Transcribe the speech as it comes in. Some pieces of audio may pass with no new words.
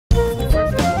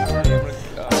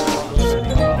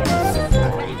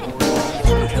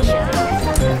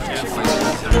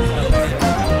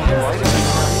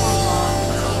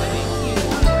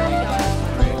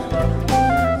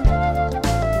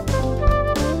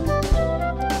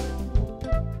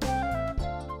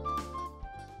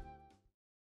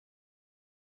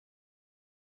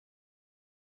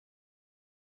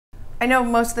I know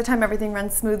most of the time everything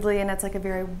runs smoothly and it's like a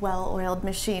very well-oiled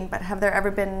machine, but have there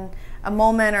ever been a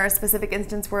moment or a specific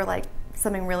instance where like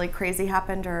something really crazy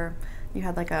happened or you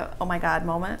had like a oh my god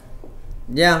moment?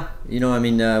 Yeah, I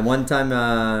mean, one time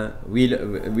we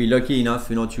lucky enough,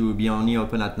 to be only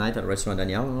open at night at Restaurant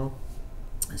Daniel,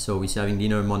 So we're serving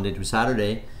dinner Monday to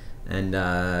Saturday, and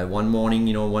one morning,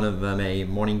 one of my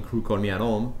morning crew called me at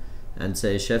home and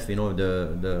say, "Chef,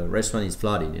 the restaurant is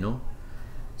flooded,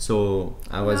 So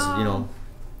I was,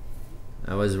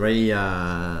 I was really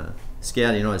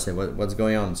scared, I said, what's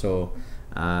going on? So,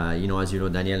 as you know,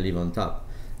 Daniel live on top,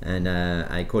 and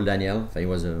I called Daniel. It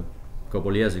was a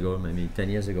couple years ago, maybe 10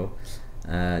 years ago.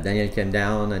 Daniel came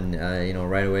down and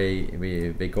right away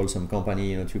they called some company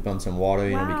to pump some water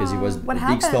because it was a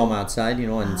big storm outside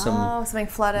and something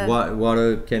flooded.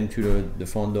 Water came to the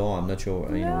front door. I'm not sure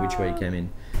which way it came in,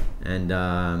 and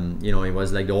it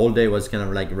was like the whole day was kind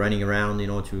of like running around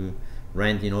to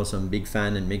rent some big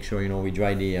fan and make sure we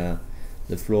dry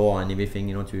the floor and everything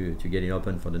to get it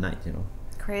open for the night.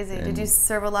 Crazy. Did you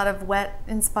serve a lot of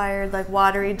wet-inspired, like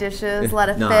watery dishes, a lot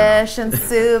of fish and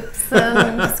soups,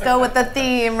 and just go with the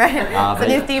theme, right? It's a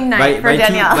new theme night for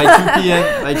Danielle.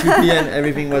 By 2 p.m.,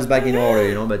 everything was back in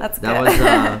order, but that's that good.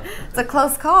 Was it's a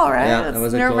close call, right? Yeah, that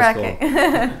was a close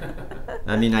call.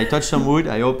 I mean, I touched some wood.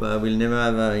 I hope we'll never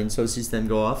have an insult system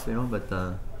go off, but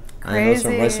I know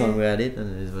some restaurant we had it,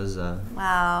 and it was.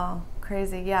 Wow,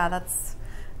 crazy! Yeah, that's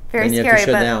very scary. Then you have to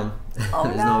shut but down. Oh,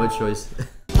 There's no other choice.